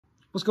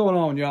What's going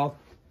on, y'all?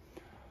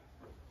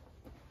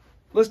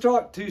 Let's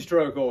talk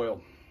two-stroke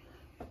oil.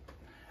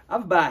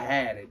 I've about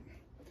had it.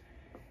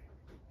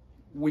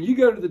 When you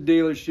go to the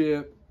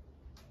dealership,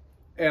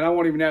 and I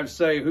won't even have to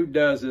say who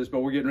does this, but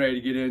we're getting ready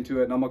to get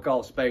into it, and I'm gonna call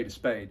a spade a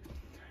spade.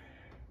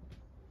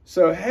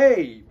 So,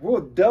 hey,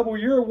 we'll double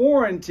your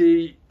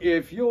warranty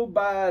if you'll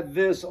buy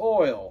this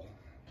oil.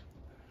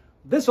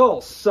 This oil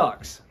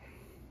sucks.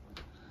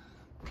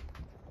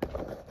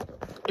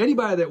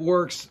 Anybody that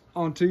works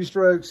on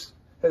two-strokes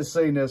has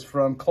seen this,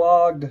 from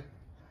clogged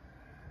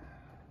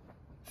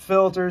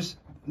filters.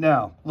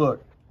 Now,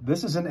 look,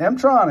 this is an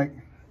M-tronic.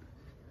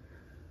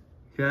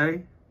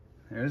 Okay,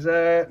 there's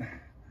that.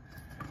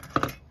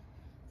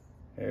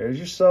 There's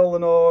your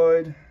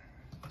solenoid.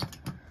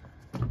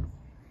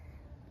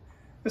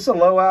 This is a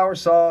low-hour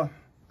saw.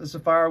 This is a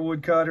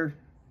firewood cutter.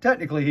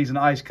 Technically, he's an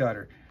ice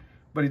cutter,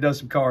 but he does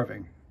some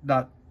carving.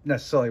 Not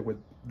necessarily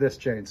with this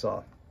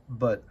chainsaw,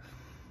 but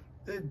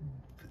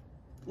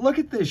look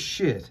at this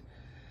shit.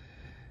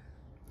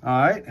 All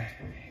right,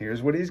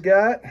 here's what he's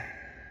got.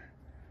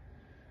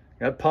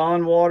 Got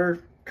pond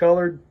water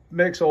colored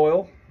mix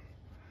oil.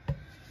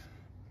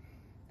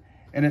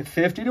 And at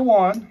 50 to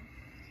 1,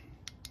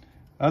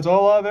 that's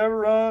all I've ever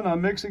run. I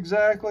mix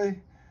exactly.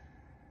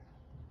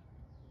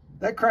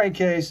 That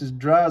crankcase is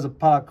dry as a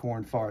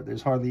popcorn fart.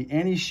 There's hardly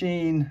any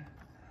sheen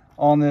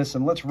on this.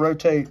 And let's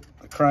rotate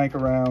the crank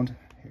around.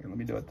 Here, let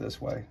me do it this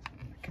way.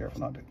 Be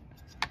careful not to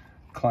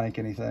clank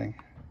anything.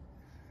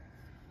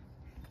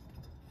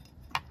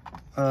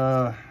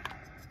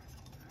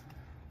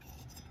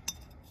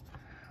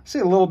 See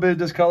a little bit of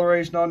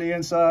discoloration on the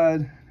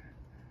inside.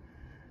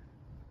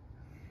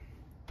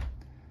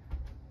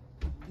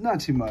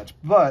 Not too much,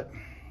 but,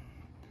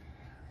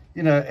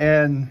 you know,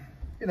 and,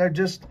 you know,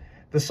 just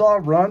the saw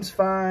runs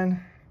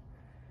fine.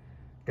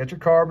 Got your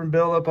carbon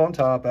buildup on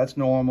top. That's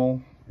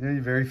normal.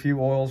 Very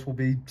few oils will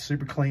be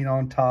super clean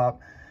on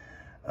top.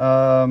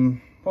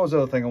 What was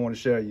the other thing I want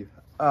to show you?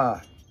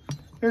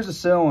 Here's a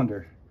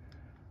cylinder.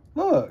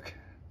 Look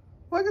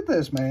at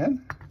this,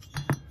 man.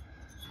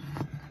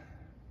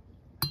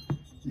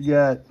 You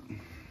got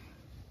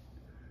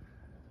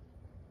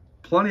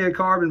plenty of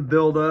carbon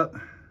buildup.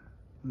 Let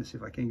me see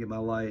if I can get my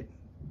light.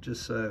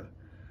 Just so.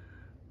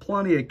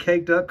 Plenty of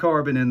caked up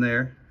carbon in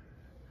there.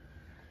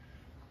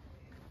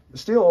 The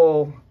steel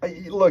oil,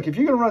 look, if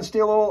you're gonna run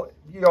steel oil,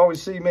 you always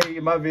see me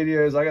in my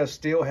videos, I got a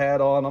steel hat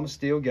on, I'm a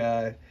steel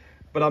guy,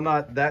 but I'm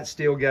not that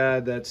steel guy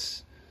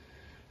that's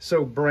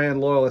so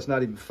brand loyal it's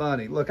not even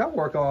funny. Look, I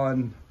work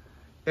on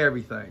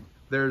everything.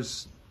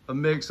 There's a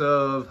mix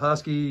of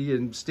Husky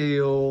and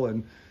steel,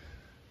 and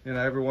you know,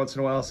 every once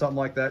in a while something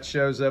like that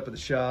shows up at the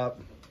shop.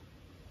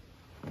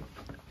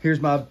 Here's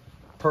my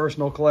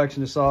personal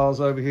collection of saws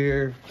over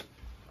here.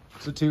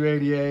 It's a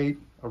 288,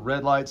 a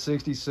red light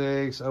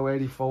 66,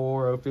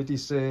 084,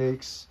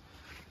 056,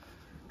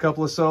 a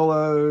couple of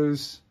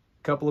solos,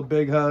 a couple of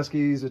big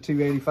Huskies, a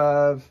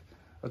 285,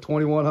 a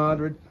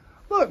 2100.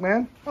 Look,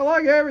 man, I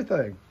like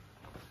everything.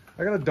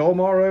 I got a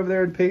Dolmar over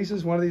there in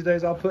pieces. One of these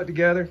days I'll put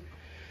together.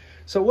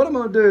 So what I'm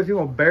gonna do, if you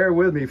wanna bear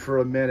with me for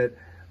a minute,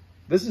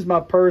 this is my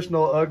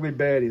personal Ugly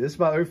Betty. This is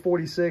my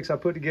 046 I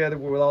put together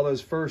with all those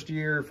first 2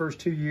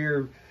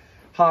 year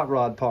hot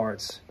rod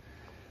parts.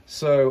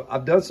 So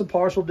I've done some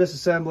partial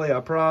disassembly. I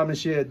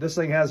promise you, this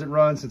thing hasn't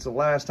run since the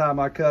last time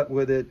I cut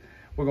with it.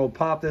 We're gonna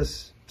pop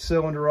this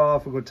cylinder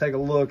off. We're gonna take a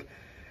look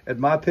at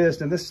my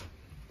piston. This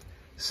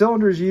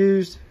cylinder is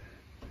used,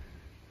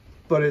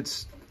 but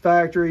it's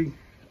factory.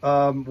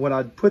 When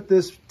I put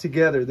this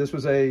together, this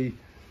was a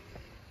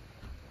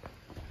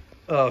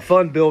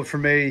fun build for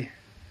me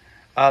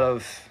out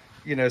of,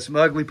 you know, some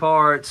ugly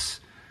parts,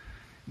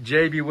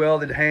 JB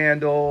welded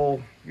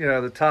handle, you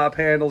know, the top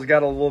handle's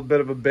got a little bit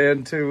of a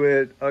bend to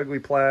it, ugly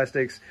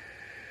plastics,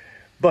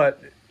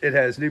 but it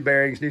has new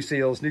bearings, new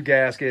seals, new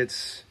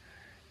gaskets,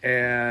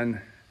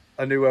 and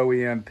a new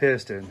OEM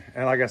piston.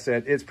 And like I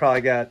said, it's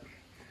probably got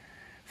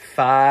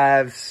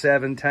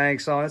 5-7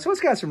 tanks on it, so it's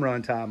got some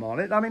run time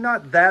on it. I mean,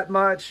 not that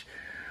much,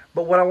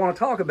 but what I want to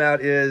talk about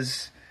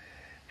is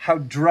how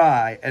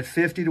dry at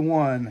 50 to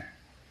 1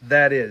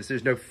 that is.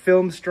 There's no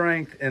film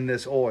strength in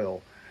this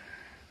oil.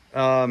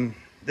 The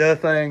other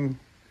thing,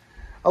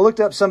 I looked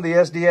up some of the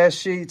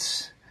SDS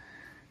sheets.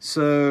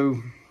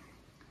 So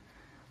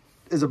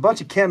there's a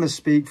bunch of chemists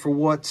speak for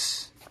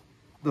what's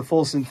the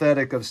full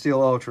synthetic of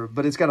Steel Ultra,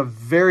 but it's got a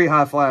very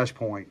high flash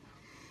point.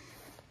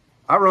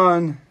 I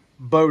run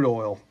boat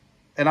oil,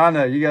 and I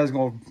know you guys are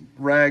gonna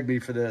rag me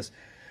for this,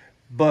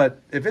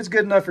 but if it's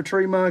good enough for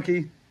Tree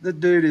Monkey, the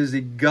dude is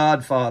the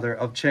godfather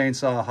of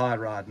chainsaw hot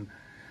rodding.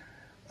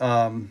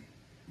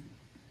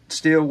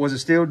 Was a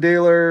steel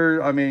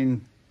dealer. I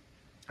mean,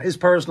 his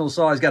personal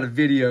saw, he's got a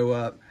video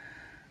up.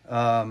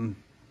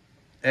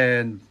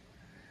 And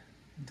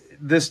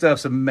this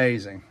stuff's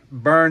amazing.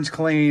 Burns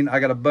clean. I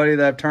got a buddy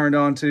that I've turned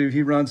on to.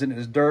 He runs it in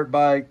his dirt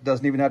bike.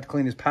 Doesn't even have to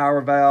clean his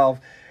power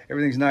valve.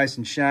 Everything's nice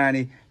and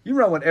shiny. You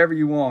run whatever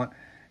you want.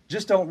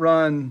 Just don't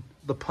run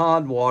the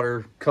pond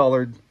water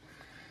colored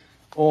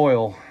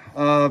oil.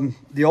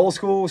 The old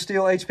school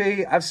steel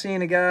HP, I've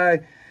seen a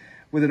guy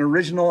with an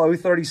original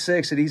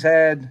 036 that he's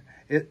had,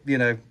 it, you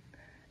know,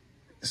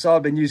 saw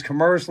it been used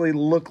commercially,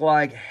 look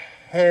like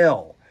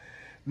hell.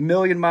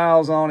 Million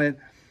miles on it,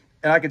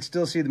 and I could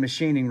still see the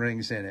machining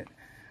rings in it.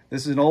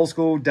 This is an old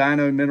school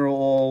dyno mineral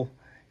oil.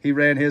 He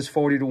ran his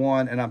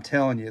 40-to-1, and I'm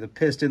telling you, the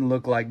piston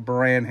looked like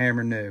brand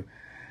hammer new.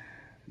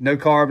 No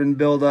carbon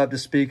buildup to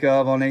speak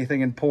of on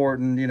anything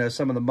important, you know,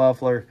 some of the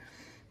muffler.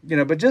 You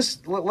know, but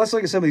just let's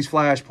look at some of these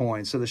flash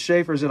points. So the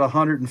Schaefer's at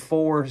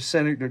 104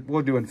 centimeters.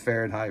 We'll do in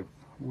Fahrenheit.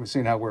 We're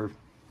seeing how we're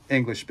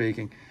English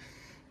speaking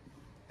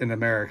in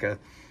America.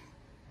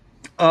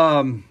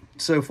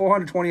 So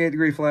 428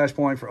 degree flash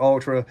point for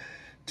Ultra,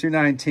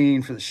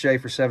 219 for the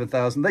Schaefer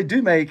 7000. They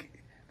do make,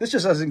 this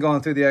just hasn't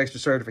gone through the extra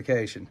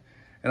certification.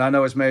 And I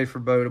know it's made for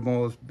boat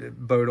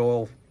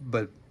oil,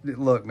 but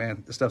look,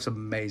 man, this stuff's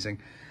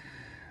amazing.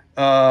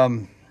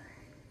 Got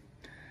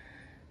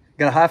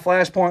a high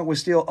flash point with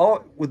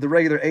steel, with the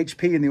regular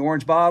HP in the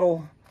orange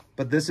bottle,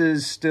 but this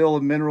is still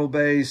a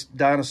mineral-based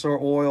dinosaur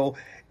oil.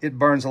 It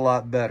burns a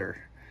lot better.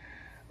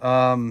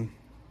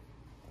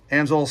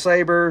 Amsoil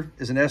Sabre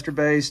is an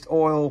ester-based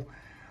oil,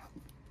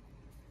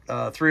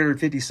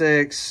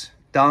 356.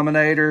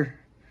 Dominator,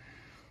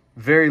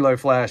 very low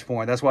flash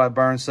point. That's why it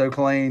burns so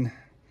clean.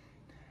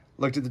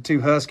 Looked at the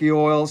two Husky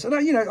oils,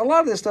 and you know, a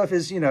lot of this stuff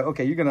is, you know,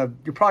 okay, you're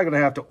probably gonna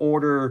have to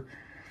order,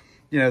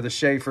 you know, the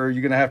Schaefer.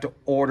 You're gonna have to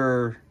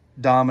order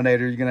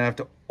Dominator. You're gonna have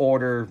to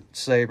order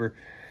Sabre.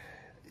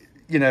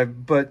 You know,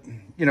 but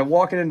you know,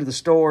 walking into the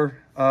store,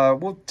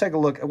 we'll take a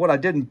look. What I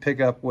didn't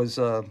pick up was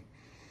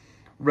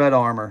Red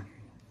Armor.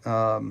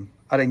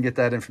 I didn't get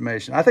that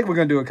information. I think we're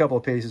going to do a couple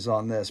of pieces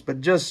on this, but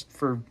just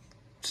for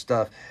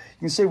stuff, you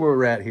can see where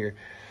we're at here.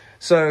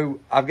 So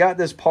I've got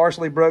this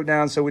partially broke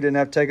down so we didn't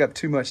have to take up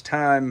too much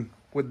time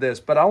with this,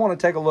 but I want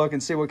to take a look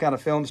and see what kind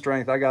of film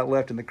strength I got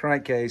left in the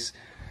crankcase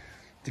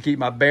to keep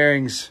my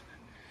bearings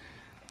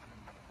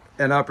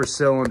and upper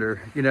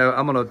cylinder. You know,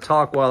 I'm going to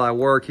talk while I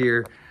work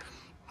here,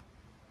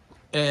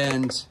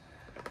 and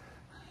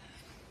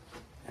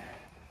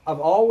I've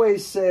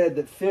always said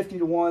that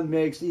 50-to-1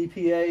 makes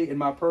EPA, in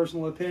my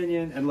personal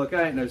opinion. And look,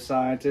 I ain't no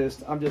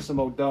scientist. I'm just some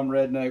old dumb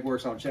redneck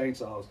works on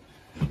chainsaws.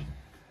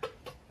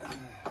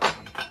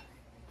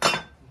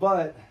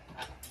 But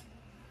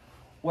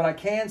what I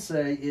can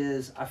say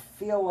is I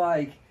feel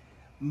like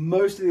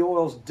most of the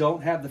oils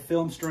don't have the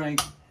film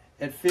strength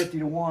at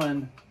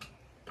 50-to-1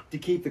 to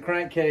keep the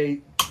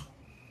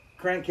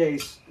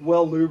crankcase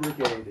well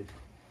lubricated.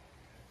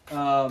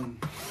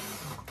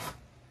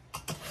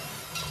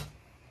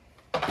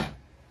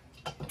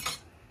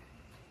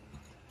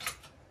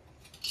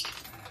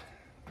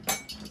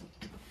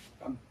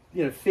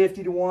 You know,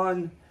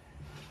 50-to-1,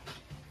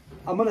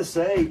 I'm going to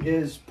say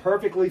is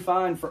perfectly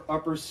fine for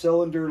upper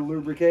cylinder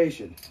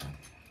lubrication.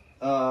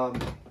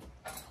 But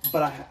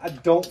I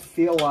don't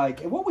feel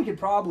like, and what we could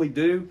probably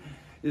do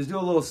is do a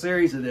little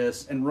series of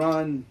this and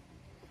run,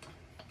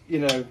 you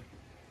know,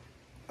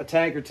 a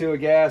tank or two of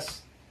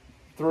gas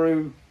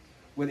through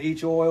with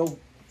each oil.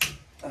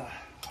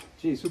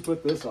 Geez, who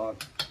put this on?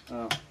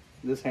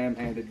 This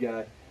ham-handed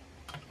guy.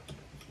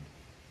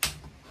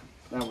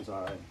 That was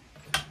all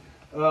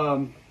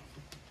right.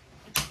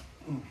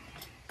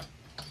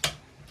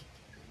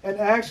 And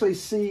actually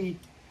see,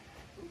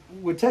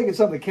 we're taking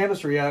some of the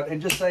chemistry out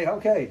and just say,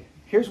 okay,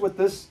 here's what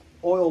this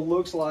oil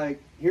looks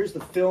like. Here's the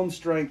film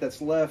strength that's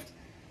left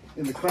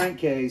in the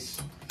crankcase,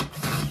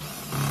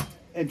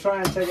 and try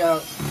and take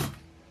out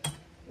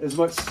as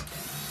much,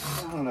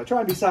 I don't know, try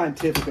and be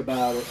scientific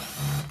about it.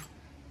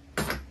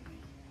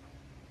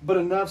 But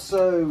enough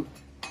so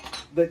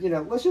that, you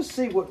know, let's just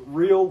see what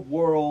real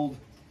world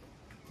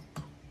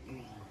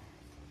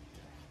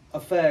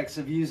effects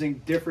of using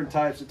different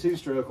types of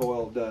two-stroke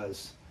oil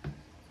does.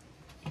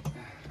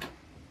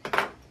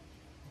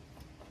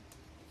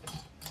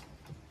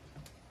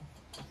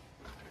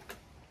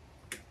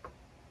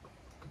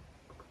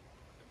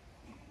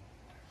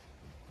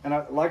 And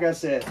like I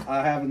said,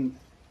 I haven't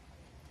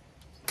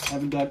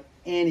done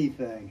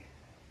anything.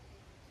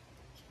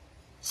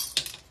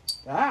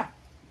 That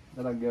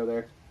I can go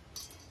there.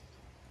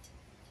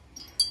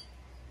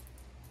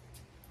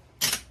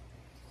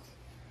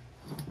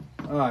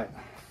 All right,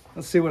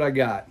 let's see what I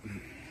got.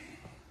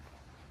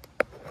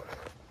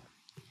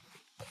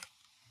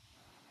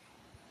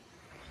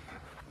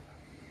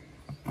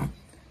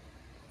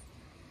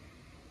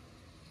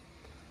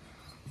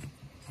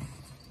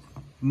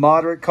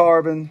 Moderate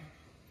carbon.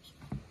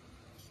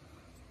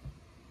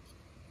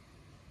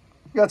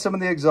 Got some in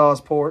the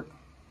exhaust port.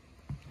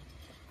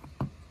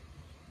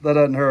 That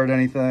doesn't hurt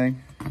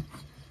anything.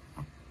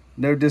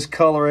 No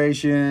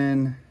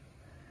discoloration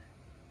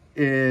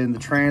in the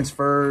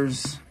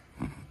transfers.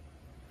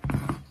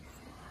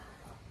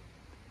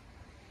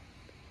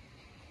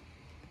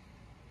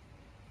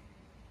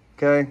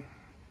 Okay, a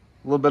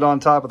little bit on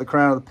top of the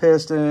crown of the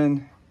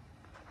piston.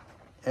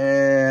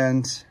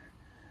 And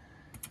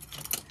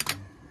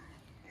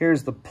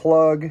here's the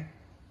plug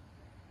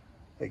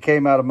that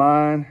came out of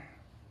mine.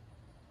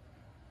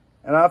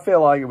 And I feel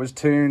like it was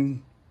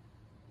tuned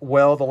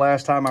well the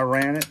last time I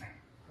ran it.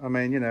 I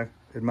mean, you know,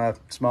 in my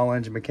small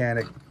engine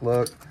mechanic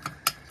look.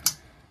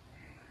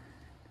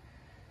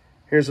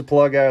 Here's a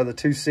plug out of the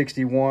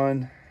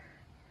 261.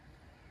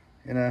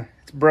 You know,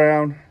 it's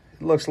brown.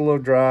 It looks a little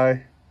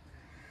dry.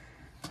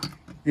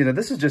 You know,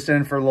 this is just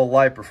in for a little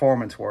light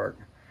performance work.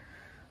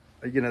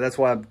 You know, that's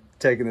why I'm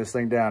taking this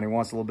thing down. He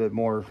wants a little bit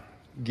more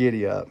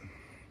giddy up.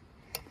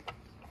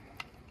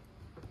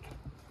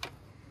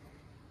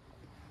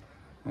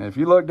 And if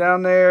you look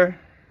down there,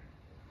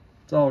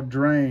 it's all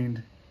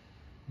drained.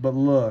 But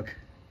look,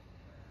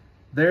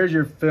 there's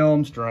your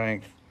film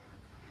strength.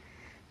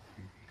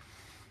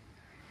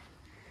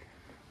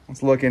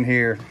 Let's look in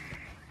here.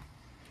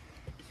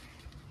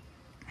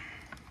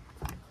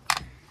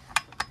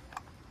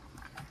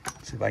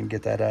 See if I can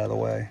get that out of the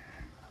way.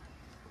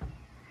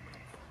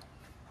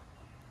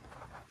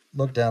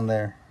 Look down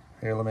there.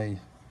 Here, let me.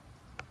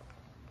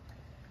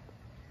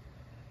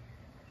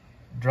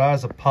 Dry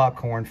as a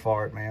popcorn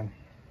fart, man.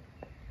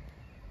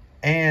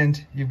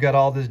 And you've got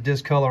all this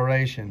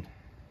discoloration.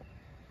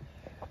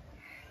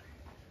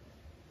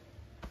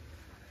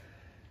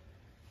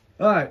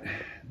 All right,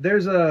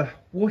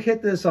 we'll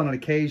hit this on an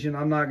occasion.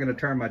 I'm not gonna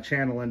turn my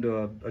channel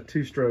into a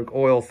two-stroke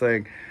oil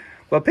thing,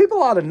 but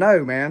people ought to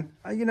know, man.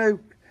 You know,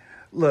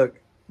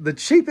 look, the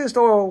cheapest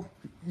oil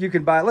you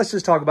can buy, let's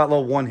just talk about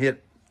little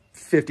one-hit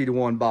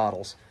 50-to-1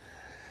 bottles.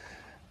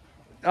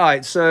 All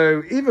right,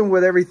 so even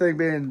with everything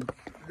being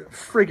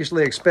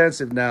freakishly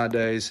expensive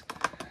nowadays,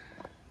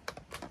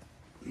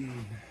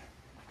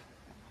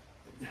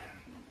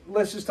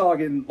 let's just talk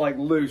in like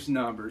loose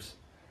numbers.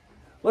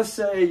 Let's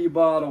say you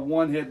bought a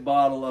one-hit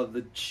bottle of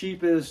the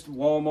cheapest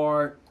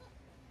Walmart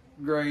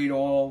grade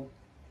oil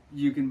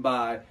you can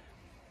buy.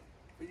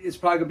 It's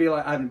probably gonna be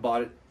like, I haven't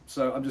bought it,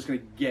 so I'm just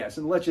gonna guess.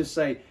 And let's just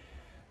say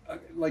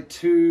like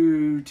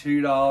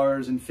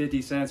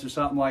 $2.50 or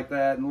something like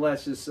that. And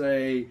let's just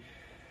say,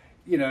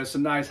 you know,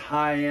 some nice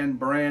high-end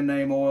brand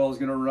name oil is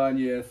gonna run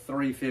you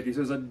 $3.50.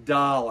 So there's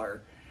 $1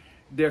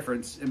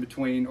 difference in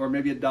between, or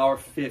maybe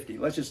 $1.50.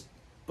 Let's just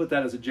put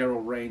that as a general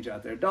range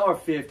out there.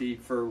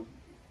 $1.50 for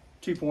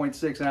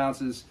 2.6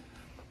 ounces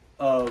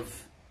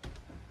of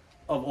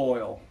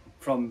oil,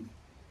 from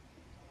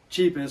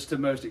cheapest to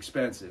most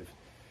expensive.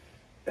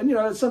 And you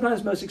know,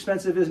 sometimes most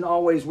expensive isn't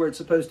always where it's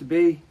supposed to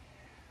be.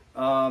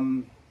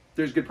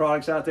 There's good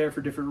products out there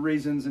for different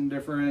reasons and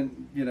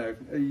different, you know,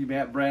 you may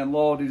have brand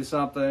loyalty to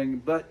something,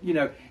 but you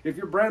know, if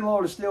you're brand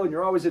loyal to steel and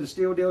you're always at a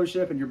steel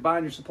dealership and you're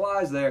buying your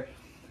supplies there,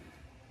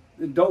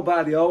 then don't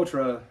buy the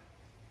Ultra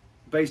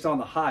based on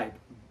the hype.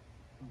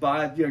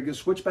 Buy, you know, go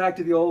switch back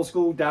to the old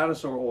school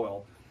dinosaur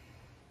oil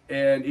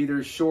and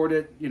either short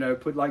it, you know,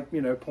 put like,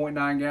 you know,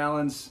 0.9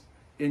 gallons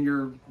in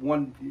your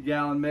 1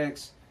 gallon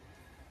mix,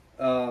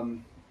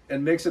 and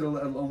mix it a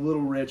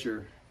little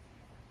richer.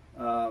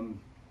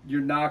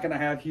 You're not going to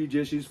have huge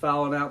issues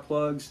fouling out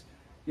plugs.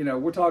 You know,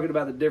 we're talking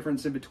about the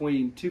difference in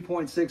between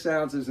 2.6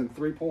 ounces and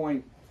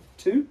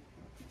 3.2.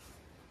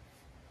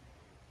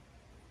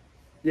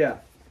 Yeah.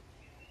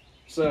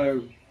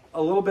 So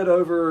a little bit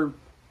over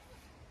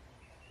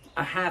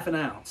a half an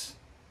ounce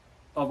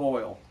of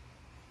oil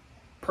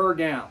per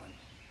gallon.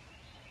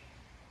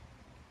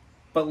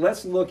 But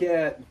let's look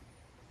at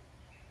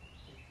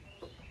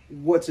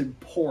what's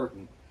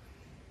important.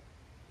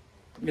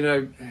 You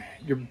know,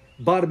 your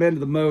bottom end of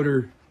the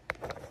motor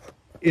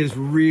is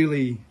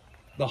really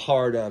the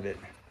heart of it.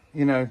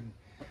 You know,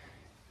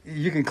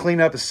 you can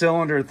clean up a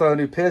cylinder and throw a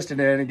new piston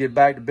in and get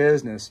back to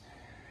business.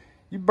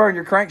 You burn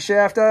your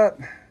crankshaft up,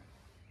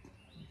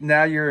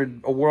 now you're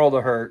in a world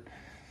of hurt.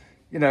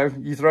 You know,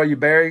 you throw your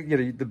bearing, you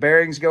know, the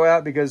bearings go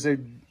out because they're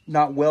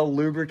not well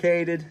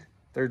lubricated.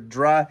 They're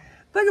dry.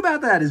 Think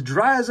about that, as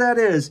dry as that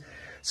is,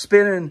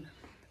 spinning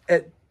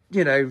at,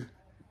 you know,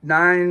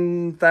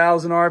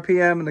 9,000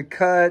 RPM in the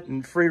cut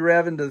and free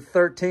revving to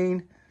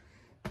 13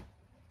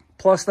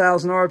 plus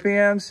 1,000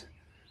 RPMs.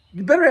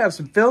 You better have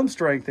some film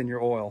strength in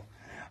your oil.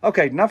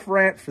 Okay, enough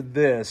rant for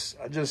this.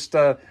 Just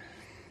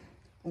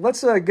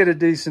let's get a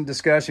decent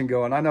discussion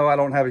going. I know I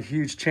don't have a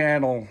huge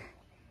channel,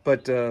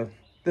 but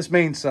this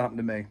means something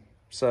to me.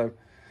 So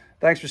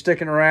thanks for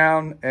sticking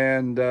around.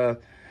 And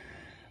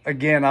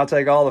again, I'll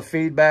take all the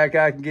feedback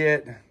I can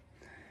get.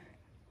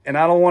 And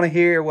I don't want to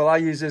hear, well, I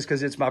use this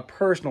because it's my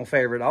personal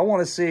favorite. I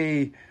want to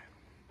see,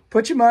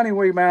 put your money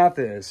where your mouth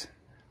is.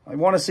 I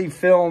want to see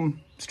film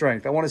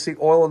strength. I want to see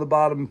oil on the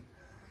bottom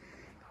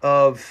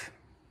of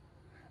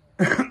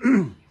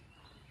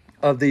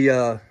of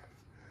the,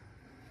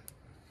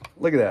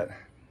 look at that.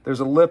 There's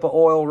a lip of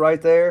oil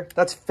right there.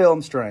 That's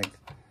film strength.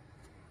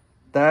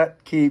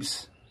 That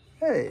keeps,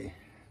 hey,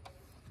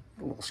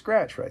 a little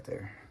scratch right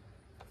there.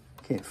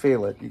 Can't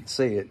feel it, you can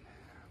see it.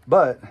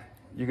 But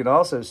you can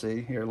also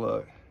see, here,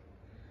 look.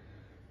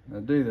 I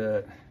do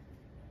that.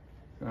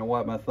 Can I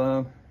wipe my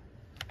thumb?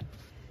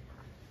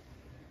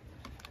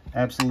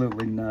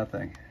 Absolutely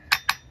nothing.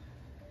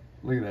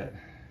 Look at that.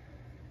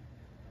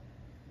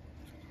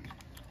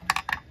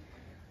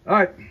 All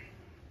right,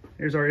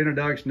 here's our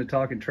introduction to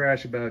talking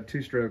trash about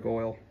two-stroke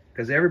oil,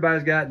 because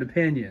everybody's got an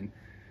opinion,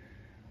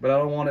 but I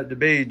don't want it to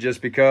be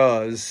just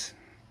because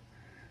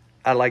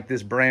I like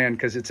this brand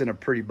because it's in a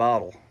pretty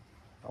bottle.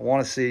 I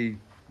want to see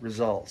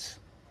results.